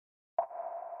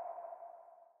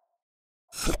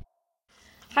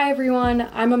Hi everyone,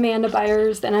 I'm Amanda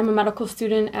Byers and I'm a medical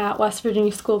student at West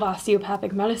Virginia School of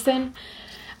Osteopathic Medicine.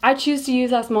 I choose to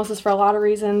use Osmosis for a lot of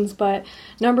reasons, but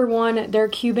number one, their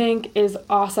QBank is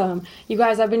awesome. You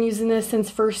guys, I've been using this since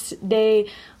first day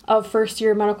of first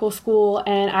year medical school,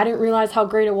 and I didn't realize how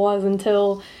great it was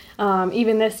until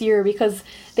even this year, because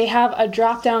they have a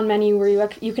drop-down menu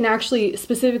where you can actually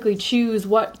specifically choose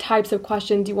what types of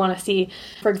questions you want to see.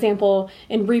 For example,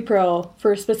 in repro,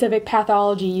 for specific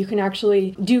pathology, you can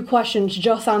actually do questions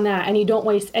just on that, and you don't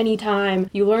waste any time.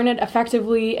 You learn it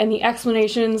effectively, and the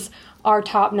explanations are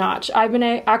top-notch. I've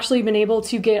actually been able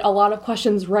to get a lot of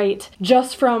questions right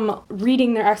just from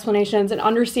reading their explanations and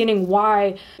understanding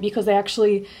why, because they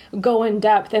actually go in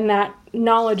depth, and that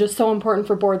knowledge is so important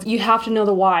for boards. You have to know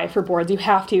the why for boards. You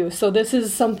have to. So this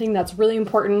is something that's really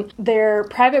important. Their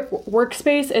private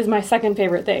workspace is my second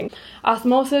favorite thing.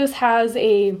 Osmosis has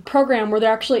a program where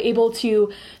they're actually able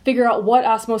to figure out what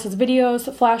Osmosis videos,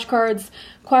 flashcards,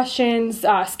 questions,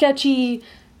 sketchy,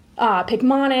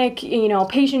 Picmonic,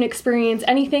 patient experience,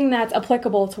 anything that's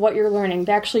applicable to what you're learning.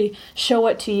 They actually show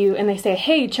it to you and they say,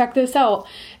 hey, check this out.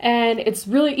 And it's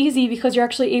really easy because you're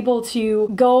actually able to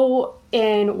go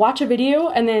and watch a video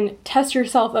and then test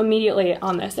yourself immediately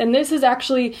on this. And this is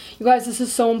actually, you guys, this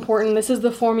is so important. This is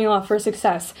the formula for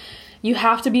success. You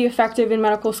have to be effective in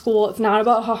medical school. It's not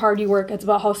about how hard you work, it's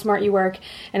about how smart you work.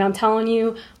 And I'm telling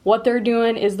you, what they're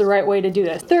doing is the right way to do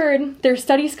this. Third, their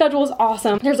study schedule is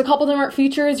awesome. There's a couple different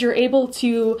features. You're able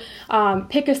to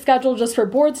pick a schedule just for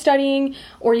board studying,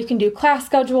 or you can do class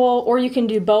schedule, or you can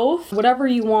do both, whatever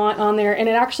you want on there. And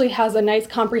it actually has a nice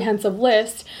comprehensive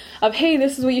list of, hey,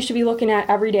 this is what you should be looking at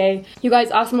every day. You guys,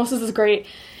 Osmosis is great.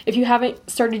 If you haven't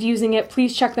started using it,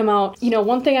 please check them out.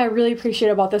 One thing I really appreciate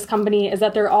about this company is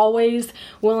that they're always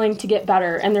willing to get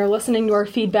better, and they're listening to our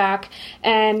feedback,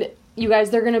 and you guys,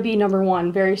 they're going to be number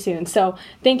one very soon. So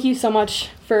thank you so much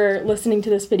for listening to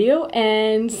this video,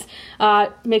 and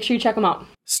make sure you check them out.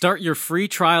 Start your free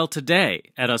trial today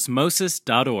at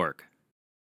osmosis.org.